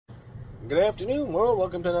Good afternoon, world.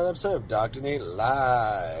 Welcome to another episode of Dr. Nate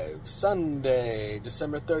Live. Sunday,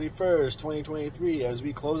 December 31st, 2023, as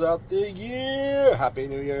we close out the year. Happy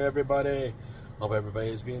New Year, everybody. Hope everybody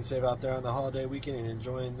is being safe out there on the holiday weekend and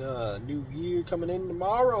enjoying the new year coming in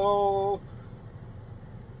tomorrow.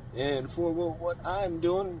 And for what I'm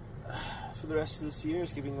doing for the rest of this year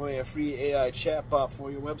is giving away a free AI chatbot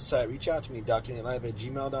for your website. Reach out to me,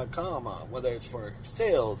 DoctorNateLive@gmail.com, whether it's for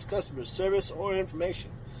sales, customer service, or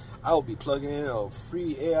information. I will be plugging in a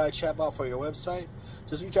free AI chatbot for your website.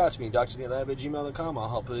 Just reach out to me, DoctorNateLive@gmail.com. I'll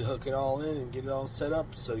help you hook it all in and get it all set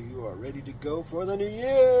up so you are ready to go for the New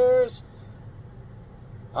Year's.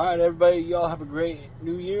 Alright, everybody, y'all have a great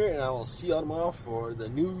New Year, and I will see y'all tomorrow for the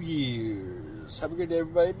New Year's. Have a great day,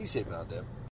 everybody. Be safe out there.